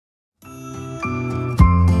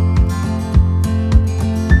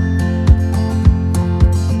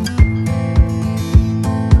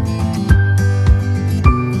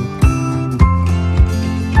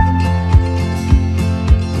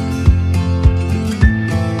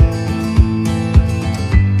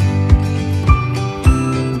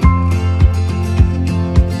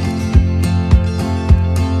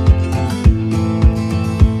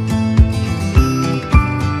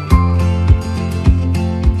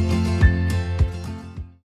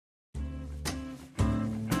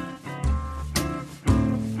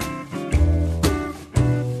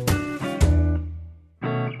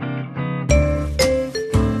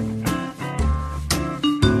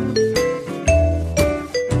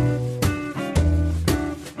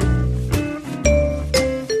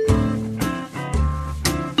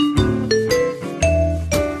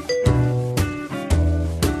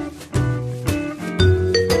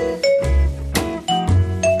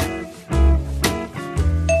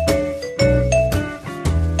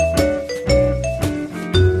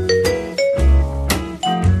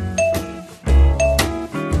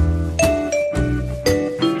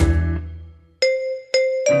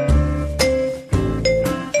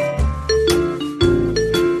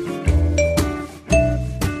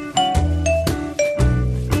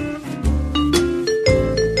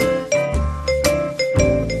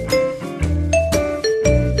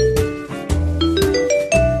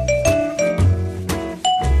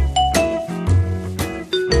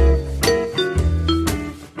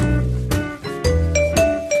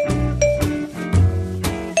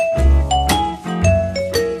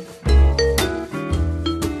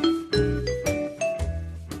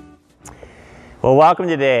Well, welcome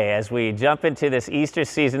today as we jump into this Easter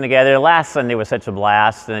season together. Last Sunday was such a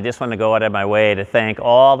blast, and I just want to go out of my way to thank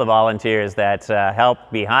all the volunteers that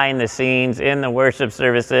helped behind the scenes in the worship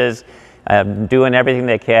services, doing everything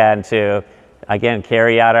they can to, again,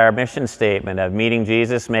 carry out our mission statement of meeting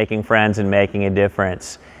Jesus, making friends, and making a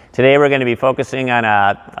difference. Today we're going to be focusing on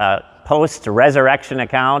a post-resurrection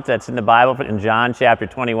account that's in the Bible in John chapter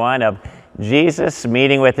 21 of Jesus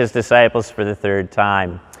meeting with his disciples for the third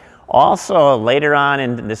time. Also, later on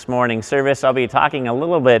in this morning's service, I'll be talking a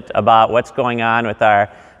little bit about what's going on with our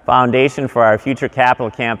foundation for our future capital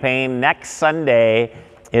campaign. Next Sunday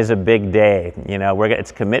is a big day. You know,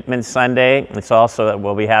 it's Commitment Sunday. It's also that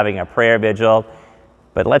we'll be having a prayer vigil.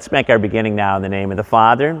 But let's make our beginning now in the name of the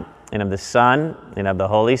Father, and of the Son, and of the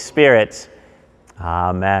Holy Spirit.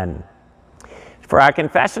 Amen. For our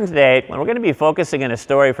confession today, we're going to be focusing on a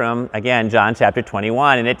story from, again, John chapter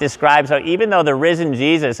 21, and it describes how even though the risen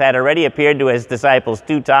Jesus had already appeared to his disciples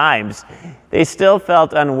 2 times, they still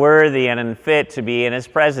felt unworthy and unfit to be in his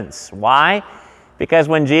presence. Why? Because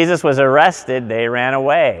when Jesus was arrested, they ran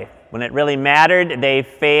away. When it really mattered, they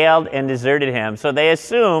failed and deserted him. So they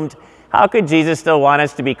assumed, how could Jesus still want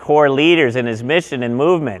us to be core leaders in his mission and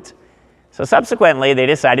movement? So subsequently, they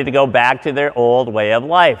decided to go back to their old way of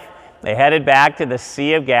life. They headed back to the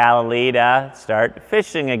Sea of Galilee to start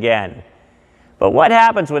fishing again. But what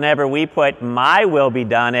happens whenever we put my will be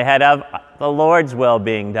done ahead of the Lord's will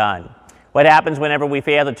being done? What happens whenever we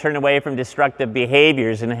fail to turn away from destructive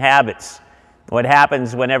behaviors and habits? What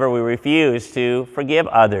happens whenever we refuse to forgive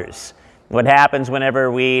others? What happens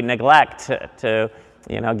whenever we neglect to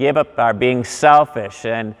give up our being selfish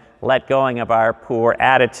and let go of our poor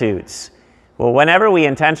attitudes? Well, whenever we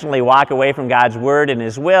intentionally walk away from God's word and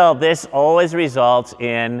his will, this always results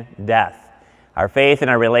in death. Our faith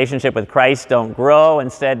and our relationship with Christ don't grow.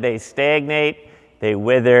 Instead, they stagnate, they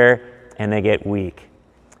wither, and they get weak.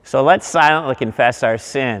 So let's silently confess our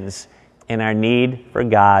sins and our need for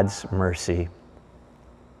God's mercy.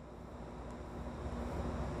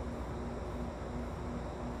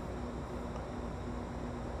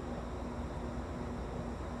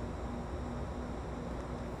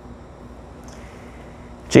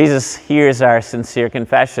 Jesus hears our sincere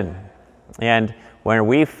confession. And when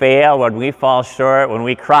we fail, when we fall short, when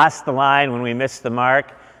we cross the line, when we miss the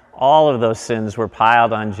mark, all of those sins were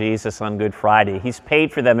piled on Jesus on Good Friday. He's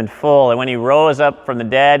paid for them in full. And when he rose up from the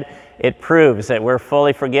dead, it proves that we're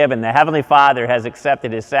fully forgiven. The Heavenly Father has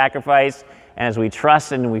accepted his sacrifice. And as we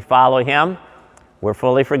trust and we follow him, we're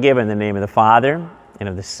fully forgiven in the name of the Father, and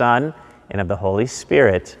of the Son, and of the Holy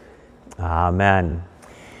Spirit. Amen.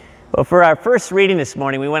 Well, for our first reading this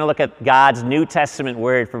morning, we want to look at God's New Testament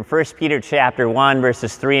word from 1 Peter chapter 1,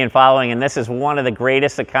 verses 3 and following. And this is one of the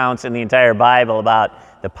greatest accounts in the entire Bible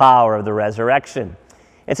about the power of the resurrection.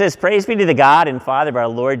 It says, "Praise be to the God and Father of our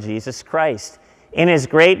Lord Jesus Christ. In his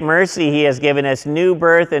great mercy, he has given us new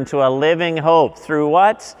birth into a living hope through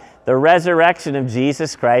what? The resurrection of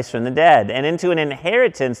Jesus Christ from the dead, and into an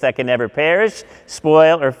inheritance that can never perish,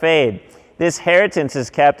 spoil, or fade. This inheritance is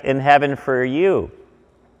kept in heaven for you.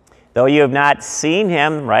 Though you have not seen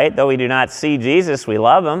him," right? Though we do not see Jesus, we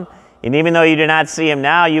love him. "And even though you do not see him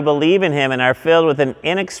now, you believe in him and are filled with an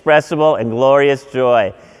inexpressible and glorious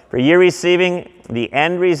joy. For you're receiving the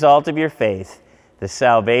end result of your faith, the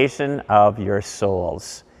salvation of your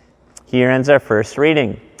souls." Here ends our first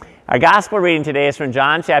reading. Our gospel reading today is from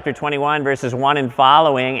John chapter 21, verses 1 and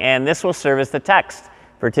following, and this will serve as the text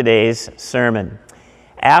for today's sermon.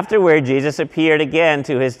 "Afterward, Jesus appeared again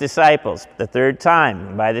to his disciples the 3rd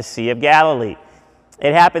time by the Sea of Galilee.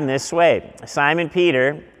 It happened this way. Simon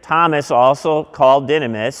Peter, Thomas, also called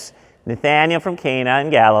Didymus, Nathanael from Cana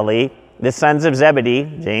in Galilee, the sons of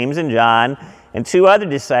Zebedee, James and John, and 2 other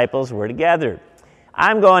disciples were together.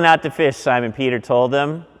 "I'm going out to fish," Simon Peter told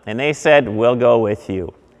them, and they said, "We'll go with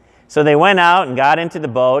you." So they went out and got into the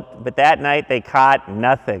boat, but that night they caught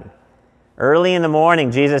nothing. Early in the morning,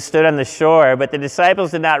 Jesus stood on the shore, but the disciples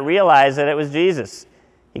did not realize that it was Jesus.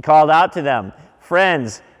 He called out to them,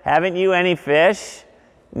 "Friends, haven't you any fish?"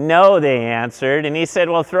 "No," they answered. And he said,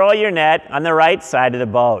 "Well, throw your net on the right side of the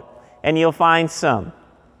boat, and you'll find some."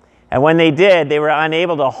 And when they did, they were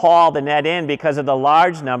unable to haul the net in because of the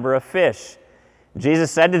large number of fish. Jesus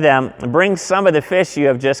said to them, "Bring some of the fish you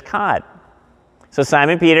have just caught." So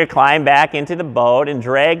Simon Peter climbed back into the boat and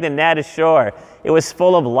dragged the net ashore. It was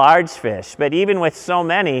full of large fish, but even with so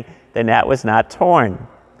many, the net was not torn.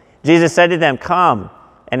 Jesus said to them, "Come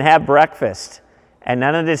and have breakfast." And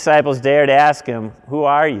none of the disciples dared ask him, "Who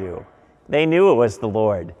are you?" They knew it was the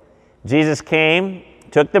Lord. Jesus came,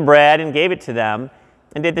 took the bread and gave it to them,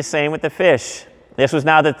 and did the same with the fish. This was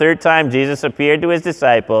now the 3rd time Jesus appeared to his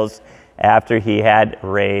disciples, after he had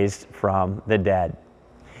raised from the dead.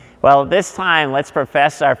 Well, this time, let's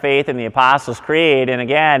profess our faith in the Apostles' Creed. And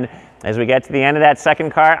again, as we get to the end of that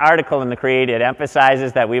second article in the Creed, it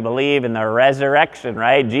emphasizes that we believe in the resurrection,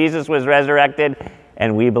 right? Jesus was resurrected,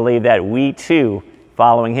 and we believe that we too,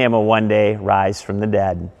 following him, will one day rise from the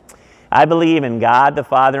dead. I believe in God the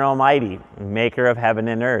Father Almighty, maker of heaven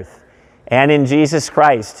and earth, and in Jesus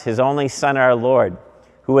Christ, his only Son, our Lord,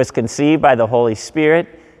 who was conceived by the Holy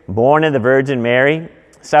Spirit, born of the Virgin Mary,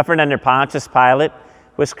 suffered under Pontius Pilate,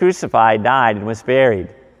 was crucified, died, and was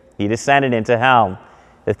buried. He descended into hell.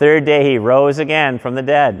 The third day he rose again from the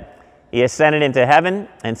dead. He ascended into heaven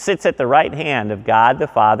and sits at the right hand of God the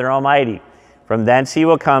Father Almighty. From thence he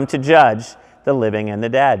will come to judge the living and the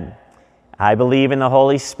dead. I believe in the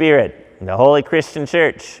Holy Spirit, the holy Christian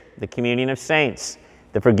church, the communion of saints,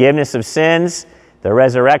 the forgiveness of sins, the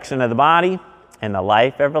resurrection of the body, and the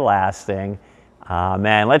life everlasting.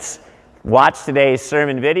 Amen. Let's watch today's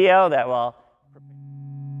sermon video that will...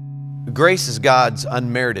 Grace is God's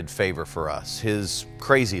unmerited favor for us, his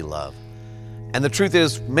crazy love. And the truth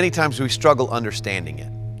is, many times we struggle understanding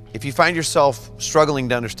it. If you find yourself struggling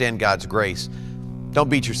to understand God's grace, don't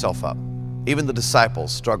beat yourself up. Even the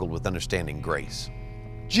disciples struggled with understanding grace.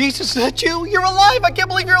 Jesus, is that you? You're alive. I can't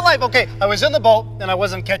believe you're alive. Okay, I was in the boat and I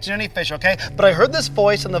wasn't catching any fish, okay? But I heard this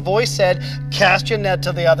voice and the voice said, cast your net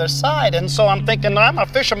to the other side. And so I'm thinking, I'm a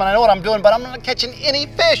fisherman, I know what I'm doing, but I'm not catching any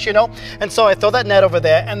fish, you know? And so I throw that net over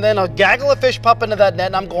there and then a gaggle of fish pop into that net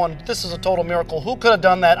and I'm going, this is a total miracle. Who could have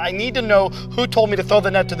done that? I need to know who told me to throw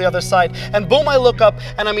the net to the other side. And boom, I look up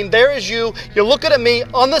and I mean, there is you. You're looking at me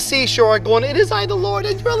on the seashore going, it is I, the Lord,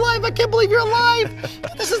 and you're alive. I can't believe you're alive.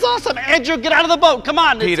 This is awesome. Andrew, get out of the boat. Come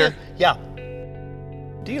on. Peter. Yeah.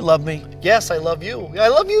 Do you love me? Yes, I love you. I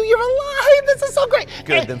love you. You're alive. This is so great.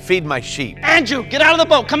 Good, then feed my sheep. Andrew, get out of the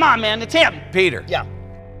boat. Come on, man. It's him. Peter. Yeah.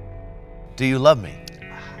 Do you love me?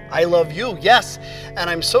 I love you, yes.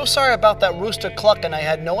 And I'm so sorry about that rooster clucking. I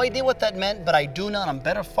had no idea what that meant, but I do now. I'm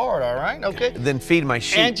better for it, all right? Okay? Then feed my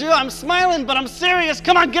sheep. Andrew, I'm smiling, but I'm serious.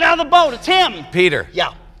 Come on, get out of the boat. It's him. Peter.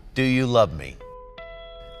 Yeah. Do you love me?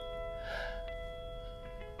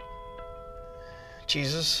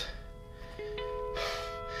 Jesus,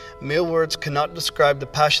 mere words cannot describe the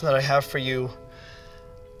passion that I have for you.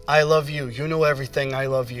 I love you. You know everything. I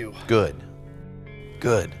love you. Good.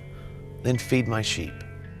 Good. Then feed my sheep.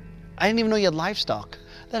 I didn't even know you had livestock.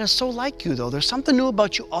 That is so like you, though. There's something new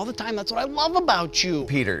about you all the time. That's what I love about you.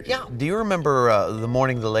 Peter, yeah. Do you remember the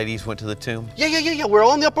morning the ladies went to the tomb? Yeah. We're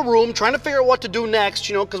all in the upper room trying to figure out what to do next,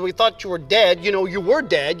 you know, because we thought you were dead. You know, you were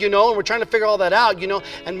dead, you know, and we're trying to figure all that out, you know.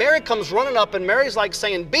 And Mary comes running up, and Mary's like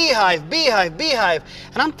saying, beehive, beehive, beehive.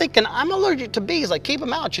 And I'm thinking, I'm allergic to bees. Like, keep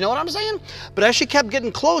them out, you know what I'm saying? But as she kept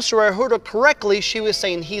getting closer, I heard her correctly. She was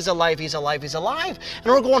saying, he's alive, he's alive, he's alive. And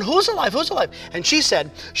we're going, who's alive, who's alive? And she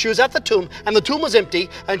said, she was at the tomb, and the tomb was empty,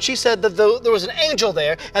 and she said that there was an angel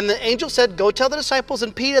there, and the angel said, go tell the disciples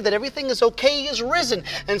and Peter that everything is okay, he is risen.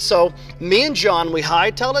 And so me and John, we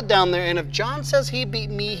hightailed it down there, and if John says he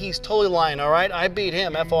beat me, he's totally lying, all right? I beat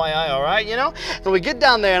him, FYI, all right, you know? And we get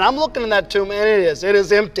down there, and I'm looking in that tomb, and it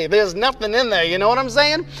is empty. There's nothing in there, you know what I'm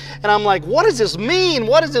saying? And I'm like, what does this mean?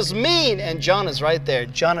 What does this mean? And John is right there.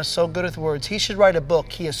 John is so good with words. He should write a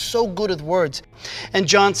book. He is so good with words. And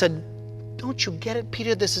John said, don't you get it,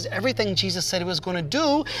 Peter? This is everything Jesus said he was going to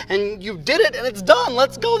do, and you did it, and it's done.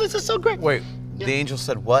 Let's go. This is so great. Wait, yeah. The angel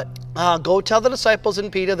said what? Go tell the disciples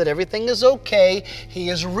and Peter that everything is okay. He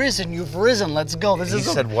is risen. You've risen. Let's go. This is.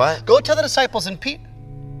 He said what? Go tell the disciples and Peter.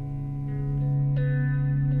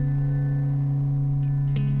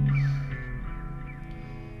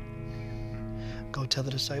 Go tell the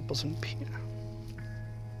disciples and Peter.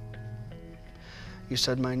 You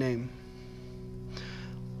said my name.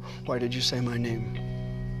 Why did you say my name?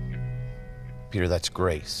 Peter, that's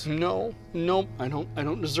grace. No, I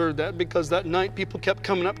don't deserve that, because that night people kept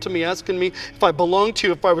coming up to me asking me if I belonged to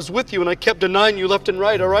you, if I was with you, and I kept denying you left and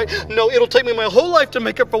right, all right? No, it'll take me my whole life to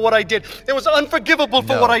make up for what I did. It was unforgivable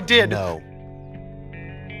for what I did. No.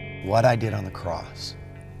 What I did on the cross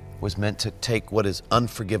was meant to take what is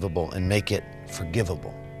unforgivable and make it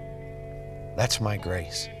forgivable. That's my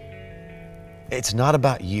grace. It's not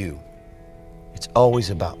about you. It's always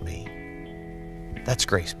about me. That's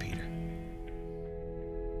grace, Peter.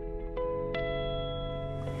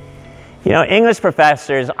 You know, English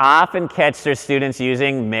professors often catch their students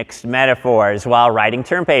using mixed metaphors while writing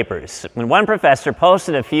term papers. And one professor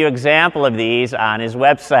posted a few examples of these on his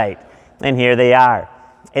website, and here they are.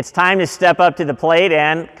 It's time to step up to the plate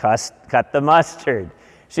and cut the mustard.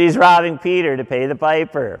 She's robbing Peter to pay the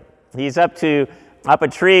piper. He's up to up a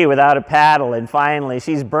tree without a paddle, and finally,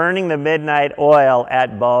 she's burning the midnight oil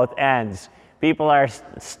at both ends. People are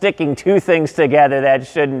sticking two things together that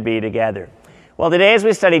shouldn't be together. Well, today as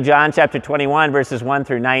we study John chapter 21, verses 1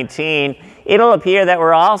 through 19, it'll appear that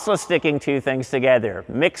we're also sticking two things together,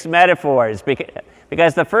 mixed metaphors,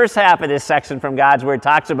 because the first half of this section from God's Word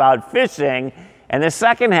talks about fishing, and the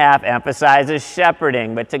second half emphasizes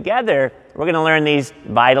shepherding. But together, we're going to learn these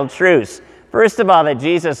vital truths. First of all, that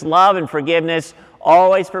Jesus' love and forgiveness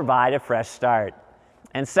always provide a fresh start.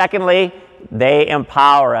 And secondly, they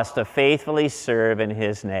empower us to faithfully serve in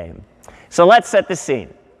His name. So let's set the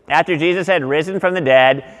scene. After Jesus had risen from the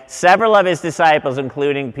dead, several of His disciples,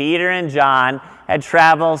 including Peter and John, had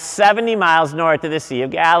traveled 70 miles north of the Sea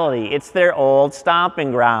of Galilee. It's their old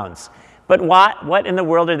stomping grounds. But what in the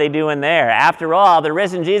world are they doing there? After all, the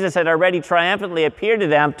risen Jesus had already triumphantly appeared to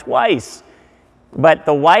them twice. But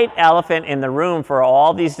the white elephant in the room for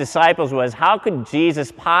all these disciples was, how could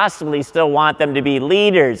Jesus possibly still want them to be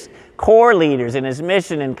leaders, core leaders in His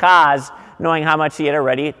mission and cause, knowing how much they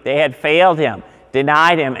had failed Him,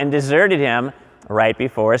 denied Him, and deserted Him right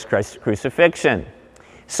before His crucifixion.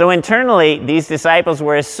 So internally, these disciples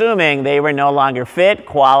were assuming they were no longer fit,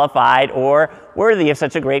 qualified, or worthy of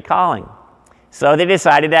such a great calling. So they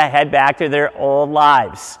decided to head back to their old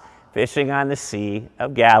lives, fishing on the Sea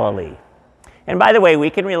of Galilee. And by the way, we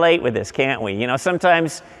can relate with this, can't we? You know,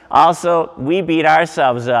 sometimes also we beat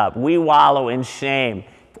ourselves up. We wallow in shame,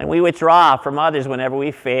 and we withdraw from others whenever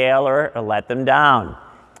we fail or let them down.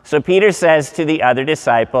 So Peter says to the other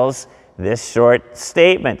disciples this short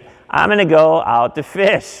statement, I'm going to go out to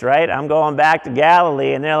fish, right? I'm going back to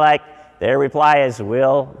Galilee. And their reply is,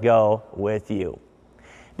 we'll go with you.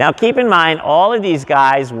 Now keep in mind, all of these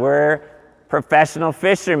guys were professional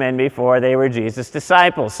fishermen before they were Jesus'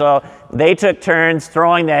 disciples. So they took turns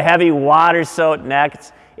throwing the heavy water-soaked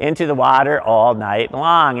nets into the water all night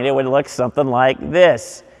long. And it would look something like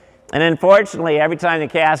this. And unfortunately, every time they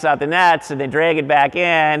cast out the nets and they drag it back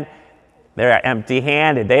in, they're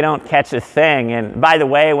empty-handed. They don't catch a thing. And by the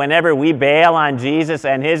way, whenever we bail on Jesus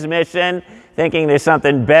and His mission, thinking there's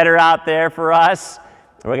something better out there for us,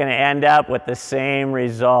 we're going to end up with the same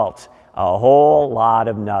result, a whole lot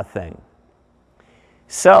of nothing.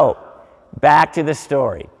 So, back to the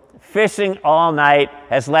story. Fishing all night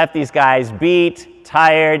has left these guys beat,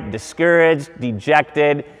 tired, discouraged,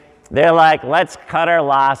 dejected. They're like, let's cut our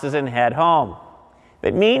losses and head home.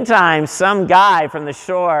 But meantime, some guy from the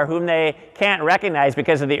shore whom they can't recognize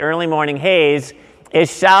because of the early morning haze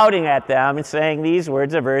is shouting at them and saying these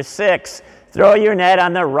words of verse 6, throw your net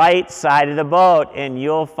on the right side of the boat and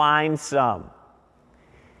you'll find some.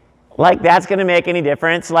 Like that's going to make any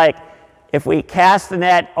difference? Like if we cast the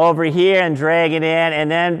net over here and drag it in and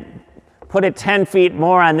then put it 10 feet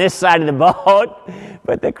more on this side of the boat.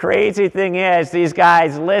 But the crazy thing is these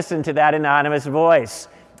guys listen to that anonymous voice.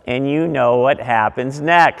 And you know what happens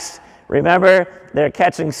next. Remember, they're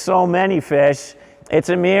catching so many fish, it's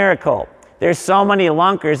a miracle. There's so many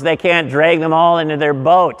lunkers, they can't drag them all into their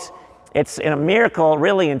boat. It's a miracle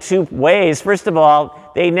really in two ways. First of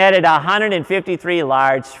all, they netted 153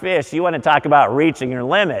 large fish. You want to talk about reaching your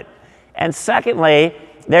limit. And secondly,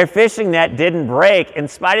 their fishing net didn't break in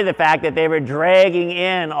spite of the fact that they were dragging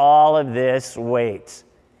in all of this weight.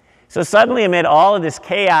 So suddenly, amid all of this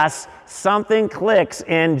chaos, something clicks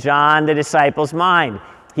in John the disciple's mind.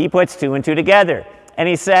 He puts two and two together, and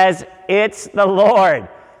he says, it's the Lord.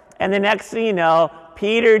 And the next thing you know,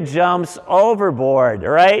 Peter jumps overboard,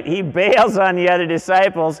 right? He bails on the other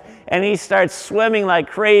disciples, and he starts swimming like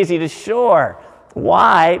crazy to shore.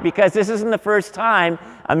 Why? Because this isn't the first time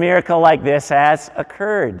a miracle like this has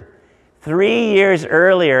occurred. 3 years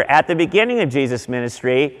earlier, at the beginning of Jesus'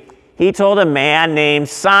 ministry, He told a man named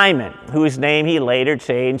Simon, whose name He later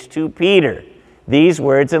changed to Peter, these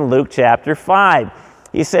words in Luke chapter 5.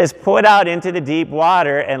 He says, put out into the deep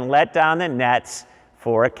water and let down the nets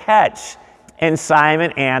for a catch. And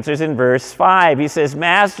Simon answers in verse 5. He says,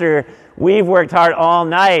 Master, we've worked hard all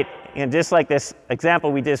night. And just like this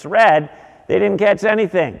example we just read, they didn't catch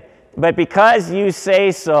anything. But because you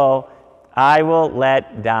say so, I will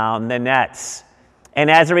let down the nets. And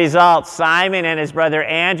as a result, Simon and his brother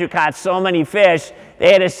Andrew caught so many fish,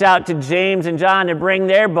 they had to shout to James and John to bring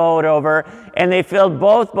their boat over, and they filled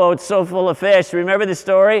both boats so full of fish. Remember the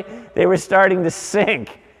story? They were starting to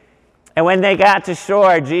sink. And when they got to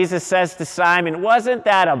shore, Jesus says to Simon, wasn't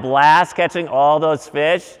that a blast catching all those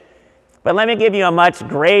fish? But let me give you a much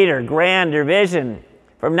greater, grander vision.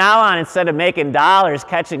 From now on, instead of making dollars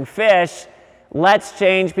catching fish, let's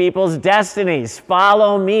change people's destinies.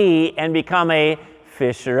 Follow me and become a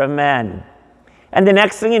fisher of men. And the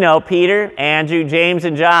next thing you know, Peter, Andrew, James,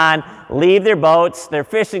 and John leave their boats, their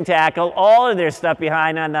fishing tackle, all of their stuff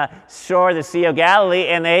behind on the shore of the Sea of Galilee,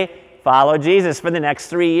 and they follow Jesus for the next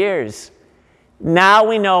 3 years. Now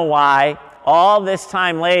we know why, all this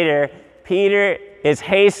time later, Peter is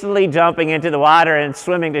hastily jumping into the water and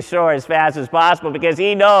swimming to shore as fast as possible, because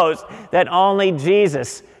he knows that only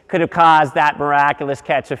Jesus could have caused that miraculous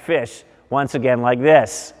catch of fish once again like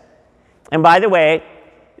this. And by the way,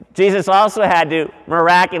 Jesus also had to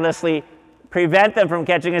miraculously prevent them from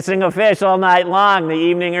catching a single fish all night long the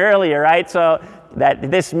evening earlier, right? So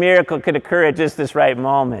that this miracle could occur at just this right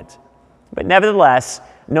moment. But nevertheless,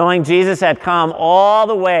 knowing Jesus had come all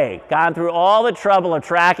the way, gone through all the trouble of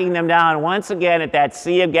tracking them down once again at that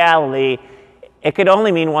Sea of Galilee, it could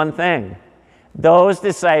only mean one thing. Those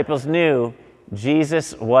disciples knew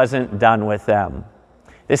Jesus wasn't done with them.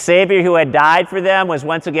 The Savior who had died for them was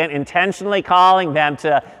once again intentionally calling them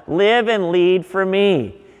to live and lead for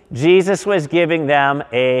me. Jesus was giving them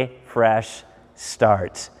a fresh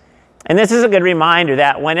start. And this is a good reminder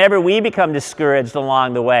that whenever we become discouraged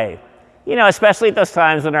along the way, you know, especially at those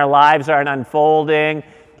times when our lives aren't unfolding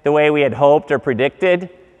the way we had hoped or predicted,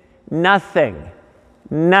 nothing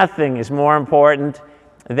is more important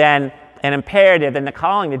than an imperative than the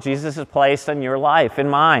calling that Jesus has placed on your life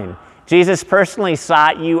and mine. Jesus personally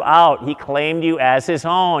sought you out. He claimed you as his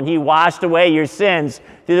own. He washed away your sins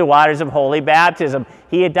through the waters of holy baptism.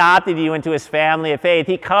 He adopted you into his family of faith.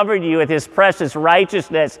 He covered you with his precious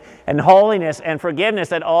righteousness and holiness and forgiveness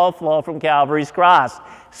that all flow from Calvary's cross.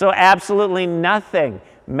 So absolutely nothing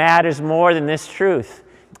matters more than this truth.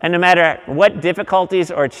 And no matter what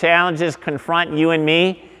difficulties or challenges confront you and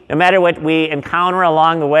me, no matter what we encounter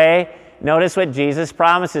along the way, notice what Jesus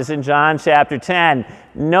promises in John chapter 10.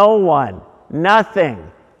 No one,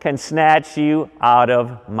 nothing can snatch you out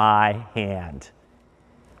of my hand.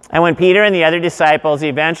 And when Peter and the other disciples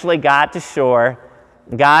eventually got to shore,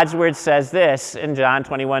 God's word says this in John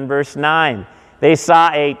 21, verse 9. They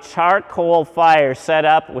saw a charcoal fire set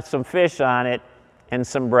up with some fish on it and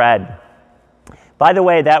some bread. By the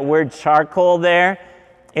way, that word charcoal there,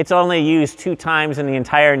 it's only used 2 times in the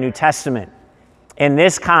entire New Testament. In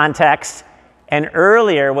this context, and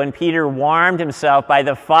earlier when Peter warmed himself by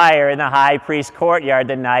the fire in the high priest's courtyard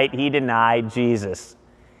the night he denied Jesus.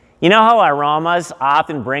 You know how aromas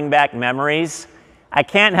often bring back memories? I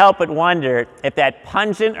can't help but wonder if that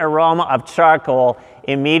pungent aroma of charcoal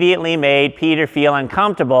immediately made Peter feel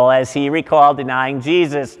uncomfortable as he recalled denying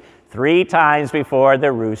Jesus 3 times before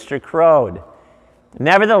the rooster crowed.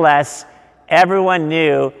 Nevertheless, everyone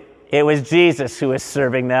knew it was Jesus who was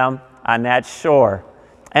serving them on that shore.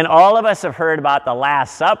 And all of us have heard about the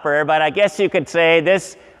Last Supper, but I guess you could say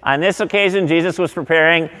on this occasion, Jesus was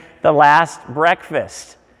preparing the last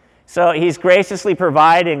breakfast. So he's graciously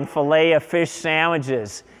providing filet of fish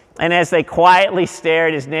sandwiches. And as they quietly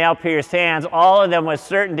stared at his nail-pierced hands, all of them with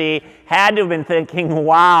certainty had to have been thinking,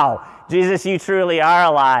 wow, Jesus, you truly are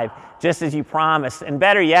alive, just as you promised. And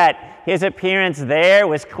better yet, his appearance there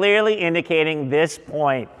was clearly indicating this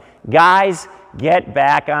point. Guys, get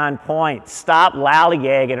back on point. Stop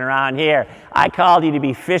lollygagging around here. I called you to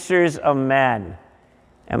be fishers of men.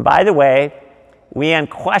 And by the way, we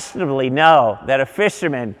unquestionably know that a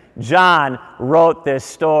fisherman, John, wrote this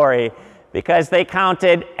story because they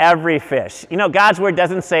counted every fish. You know, God's word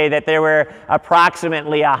doesn't say that there were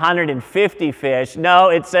approximately 150 fish. No,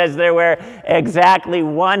 it says there were exactly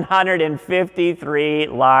 153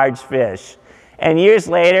 large fish. And years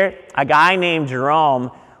later, a guy named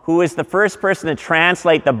Jerome, who was the first person to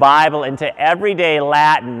translate the Bible into everyday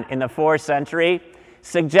Latin in the 4th century,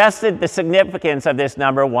 suggested the significance of this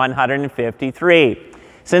number 153.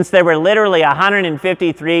 Since there were literally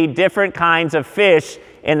 153 different kinds of fish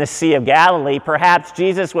in the Sea of Galilee, perhaps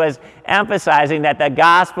Jesus was emphasizing that the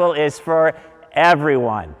gospel is for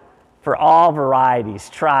everyone, for all varieties,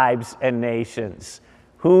 tribes, and nations.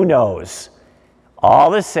 Who knows? All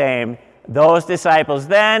the same, those disciples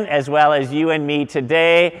then, as well as you and me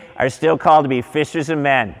today, are still called to be fishers of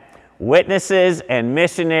men, witnesses and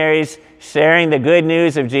missionaries, sharing the good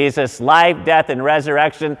news of Jesus' life, death, and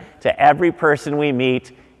resurrection to every person we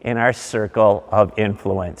meet in our circle of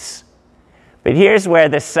influence. But here's where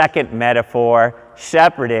the second metaphor,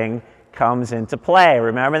 shepherding, comes into play.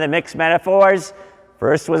 Remember the mixed metaphors?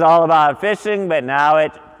 First was all about fishing, but now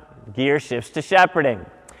gear shifts to shepherding.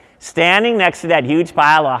 Standing next to that huge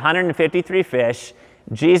pile of 153 fish,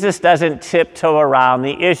 Jesus doesn't tiptoe around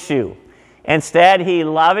the issue. Instead, he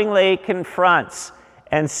lovingly confronts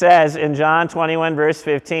and says in John 21, verse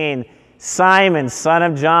 15, Simon, son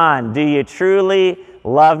of John, do you truly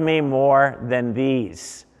love me more than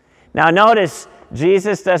these? Now notice,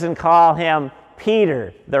 Jesus doesn't call him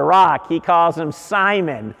Peter, the rock. He calls him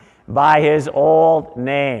Simon, by his old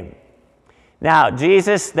name. Now,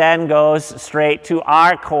 Jesus then goes straight to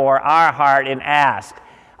our core, our heart, and asks,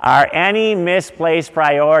 are any misplaced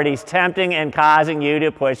priorities tempting and causing you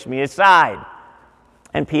to push me aside?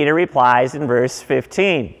 And Peter replies in verse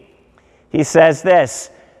 15. He says this,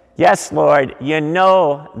 yes, Lord, you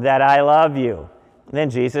know that I love you. And then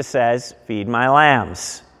Jesus says, feed my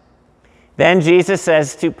lambs. Then Jesus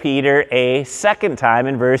says to Peter a second time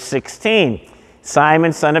in verse 16,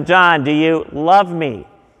 Simon, son of John, do you love me?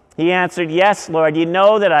 He answered, yes, Lord, you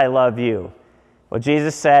know that I love you. Well,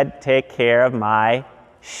 Jesus said, take care of my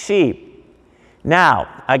sheep.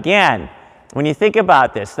 Now, again, when you think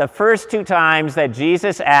about this, the first two times that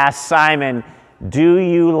Jesus asked Simon, do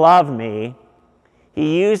you love me?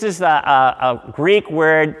 He uses a Greek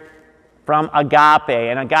word from agape,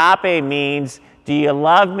 and agape means, do you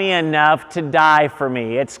love me enough to die for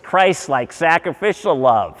me? It's Christ-like, sacrificial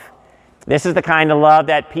love. This is the kind of love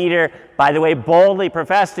that Peter, by the way, boldly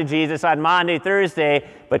professed to Jesus on Maundy, Thursday,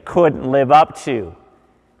 but couldn't live up to.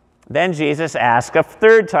 Then Jesus asked a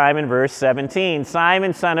third time in verse 17,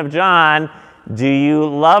 Simon, son of John, do you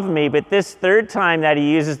love me? But this third time that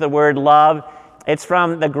he uses the word love, it's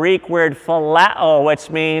from the Greek word phileo, which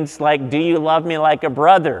means like, do you love me like a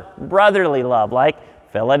brother? Brotherly love, like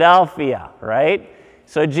Philadelphia, right?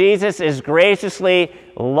 So Jesus is graciously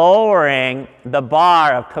lowering the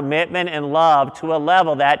bar of commitment and love to a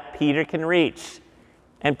level that Peter can reach.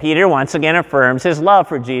 And Peter once again affirms his love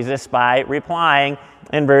for Jesus by replying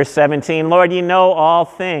in verse 17, Lord, you know all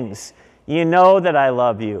things. You know that I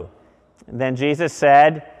love you. And then Jesus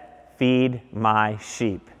said, feed my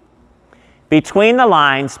sheep. Between the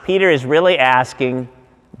lines, Peter is really asking,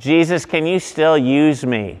 Jesus, can you still use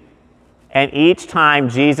me? And each time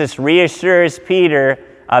Jesus reassures Peter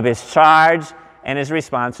of his charge and his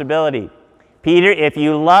responsibility. Peter, if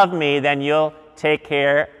you love me, then you'll take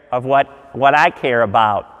care of what I care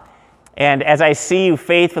about. And as I see you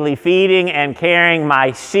faithfully feeding and caring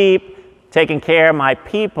my sheep, taking care of my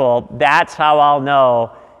people, that's how I'll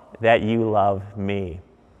know that you love me.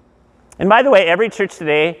 And by the way, every church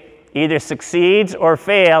today either succeeds or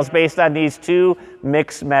fails based on these two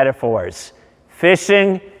mixed metaphors,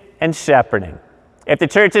 fishing and shepherding. If the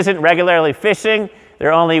church isn't regularly fishing,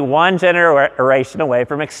 they're only one generation away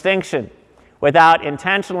from extinction. Without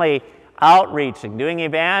intentionally outreaching, doing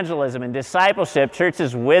evangelism and discipleship,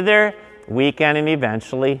 churches wither, weaken, and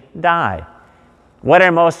eventually die. What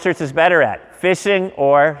are most churches better at, fishing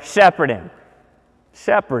or shepherding?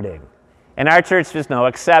 Shepherding. And our church is no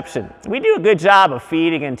exception. We do a good job of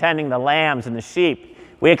feeding and tending the lambs and the sheep.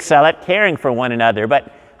 We excel at caring for one another.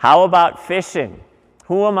 But how about fishing?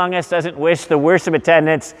 Who among us doesn't wish the worship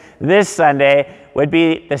attendance this Sunday would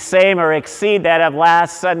be the same or exceed that of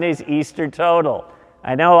last Sunday's Easter total?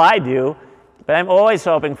 I know I do, but I'm always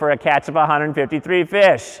hoping for a catch of 153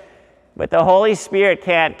 fish. But the Holy Spirit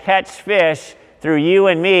can't catch fish through you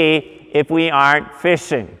and me if we aren't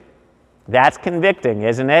fishing. That's convicting,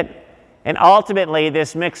 isn't it? And ultimately,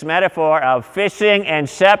 this mixed metaphor of fishing and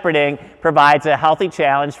shepherding provides a healthy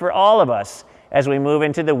challenge for all of us as we move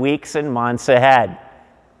into the weeks and months ahead.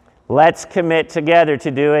 Let's commit together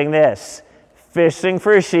to doing this, fishing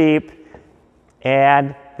for sheep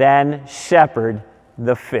and then shepherd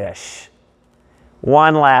the fish.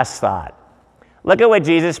 One last thought. Look at what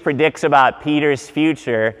Jesus predicts about Peter's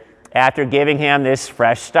future after giving him this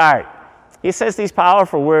fresh start. He says these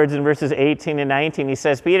powerful words in verses 18 and 19. He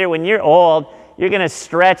says, Peter, when you're old, you're going to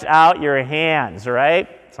stretch out your hands, right?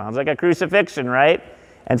 Sounds like a crucifixion, right?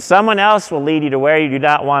 And someone else will lead you to where you do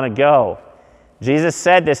not want to go. Jesus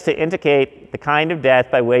said this to indicate the kind of death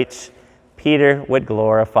by which Peter would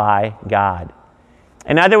glorify God.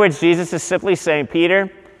 In other words, Jesus is simply saying,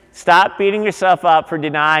 Peter, stop beating yourself up for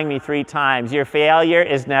denying me 3 times. Your failure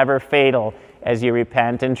is never fatal as you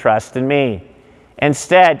repent and trust in me.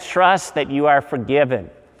 Instead, trust that you are forgiven.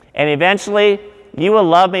 And eventually, you will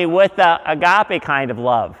love me with the agape kind of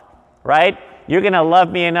love, right? You're going to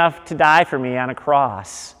love me enough to die for me on a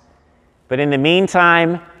cross. But in the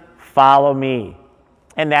meantime, follow me.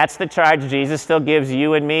 And that's the charge Jesus still gives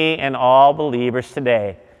you and me and all believers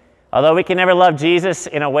today. Although we can never love Jesus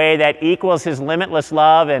in a way that equals his limitless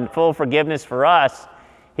love and full forgiveness for us,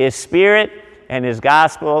 his Spirit and his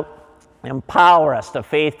gospel empower us to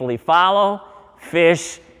faithfully follow,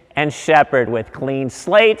 fish, and shepherd with clean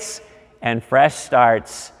slates and fresh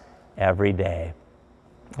starts every day.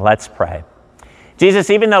 Let's pray. Jesus,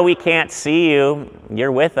 even though we can't see you,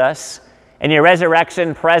 you're with us, and your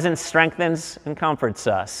resurrection presence strengthens and comforts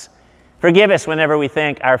us. Forgive us whenever we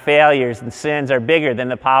think our failures and sins are bigger than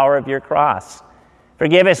the power of your cross.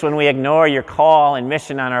 Forgive us when we ignore your call and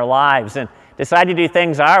mission on our lives and decide to do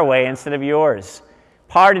things our way instead of yours.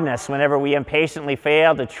 Pardon us whenever we impatiently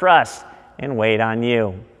fail to trust and wait on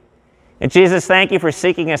you. And Jesus, thank you for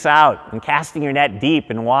seeking us out and casting your net deep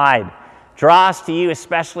and wide. Draw us to you,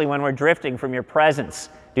 especially when we're drifting from your presence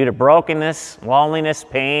due to brokenness, loneliness,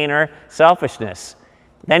 pain, or selfishness.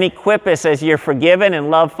 Then equip us as your forgiven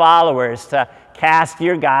and loved followers to cast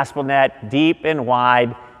your gospel net deep and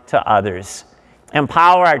wide to others.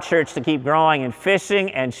 Empower our church to keep growing in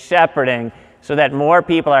fishing and shepherding so that more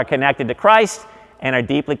people are connected to Christ and are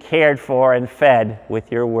deeply cared for and fed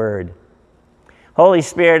with your word. Holy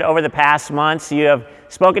Spirit, over the past months, you have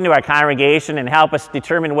spoken to our congregation and helped us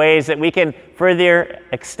determine ways that we can further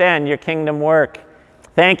extend your kingdom work.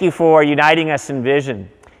 Thank you for uniting us in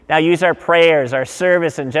vision. Now use our prayers, our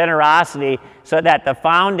service, and generosity so that the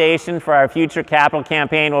foundation for our future capital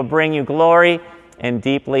campaign will bring you glory and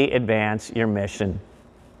deeply advance your mission.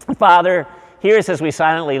 Father, hear us as we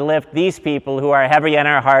silently lift these people who are heavy in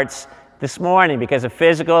our hearts this morning because of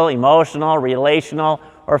physical, emotional, relational,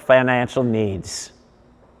 or financial needs.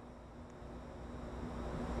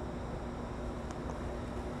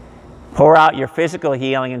 Pour out your physical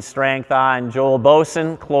healing and strength on Joel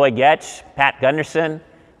Boson, Chloe Getch, Pat Gunderson,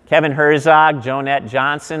 Kevin Herzog, Jonette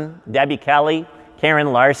Johnson, Debbie Kelly,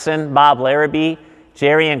 Karen Larson, Bob Larrabee,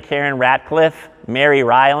 Jerry and Karen Ratcliffe, Mary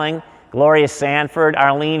Reiling, Gloria Sanford,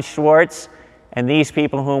 Arlene Schwartz, and these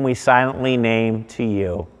people whom we silently name to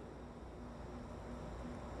you.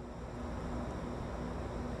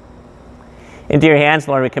 Into your hands,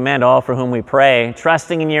 Lord, we commend all for whom we pray,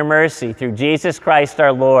 trusting in your mercy through Jesus Christ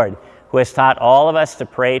our Lord, who has taught all of us to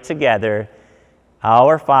pray together.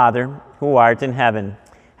 Our Father, who art in heaven,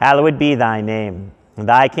 hallowed be thy name.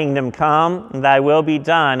 Thy kingdom come, and thy will be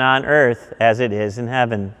done on earth as it is in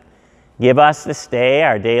heaven. Give us this day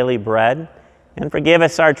our daily bread, and forgive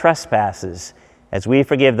us our trespasses, as we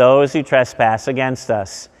forgive those who trespass against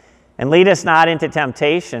us. And lead us not into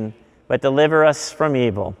temptation, but deliver us from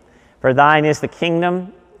evil. For thine is the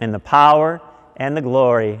kingdom, and the power, and the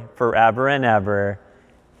glory, forever and ever.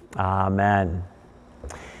 Amen.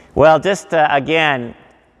 Well, just again,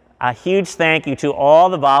 a huge thank you to all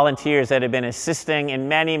the volunteers that have been assisting in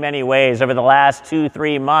many, many ways over the last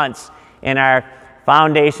 2-3 months in our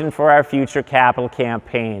Foundation for Our Future Capital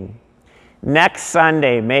campaign. Next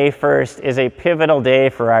Sunday, May 1st, is a pivotal day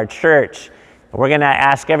for our church. We're going to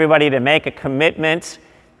ask everybody to make a commitment,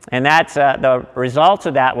 and that's the results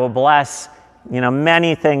of that will bless,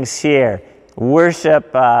 many things here.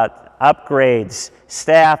 Worship upgrades,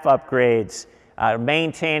 staff upgrades,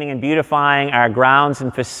 maintaining and beautifying our grounds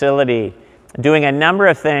and facility, doing a number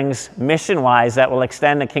of things mission-wise that will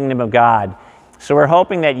extend the kingdom of God. So we're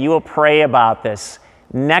hoping that you will pray about this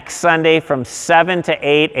next Sunday from 7 to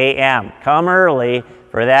 8 a.m. Come early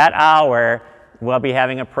for that hour. We'll be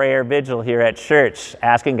having a prayer vigil here at church,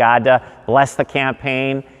 asking God to bless the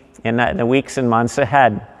campaign in the weeks and months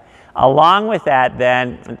ahead. Along with that,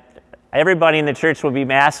 then, everybody in the church will be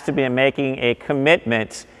asked to be making a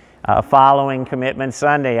commitment following Commitment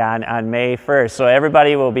Sunday on May 1st. So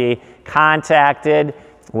everybody will be contacted,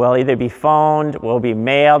 will either be phoned, will be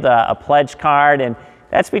mailed a pledge card, and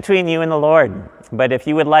that's between you and the Lord. But if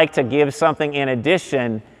you would like to give something in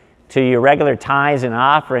addition to your regular tithes and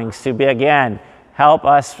offerings to be, again, help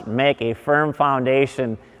us make a firm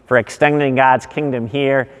foundation for extending God's kingdom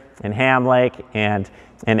here in Ham Lake and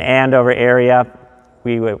in Andover area,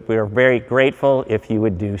 we are very grateful if you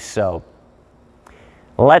would do so.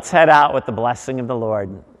 Let's head out with the blessing of the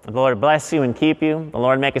Lord. The Lord bless you and keep you. The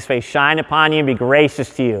Lord make his face shine upon you and be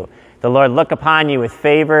gracious to you. The Lord look upon you with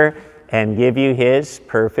favor and give you his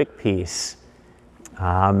perfect peace.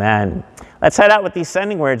 Amen. Let's head out with these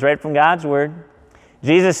sending words right from God's word.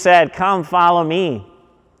 Jesus said, "Come, follow me,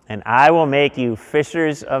 and I will make you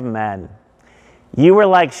fishers of men. You were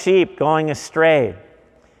like sheep going astray,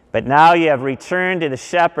 but now you have returned to the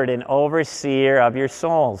shepherd and overseer of your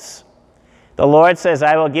souls. The Lord says,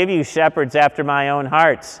 I will give you shepherds after my own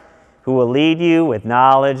heart, who will lead you with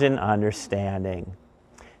knowledge and understanding."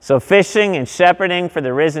 So fishing and shepherding for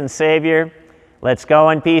the risen Savior, let's go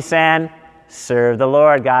in peace and serve the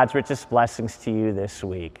Lord. God's richest blessings to you this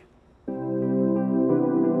week.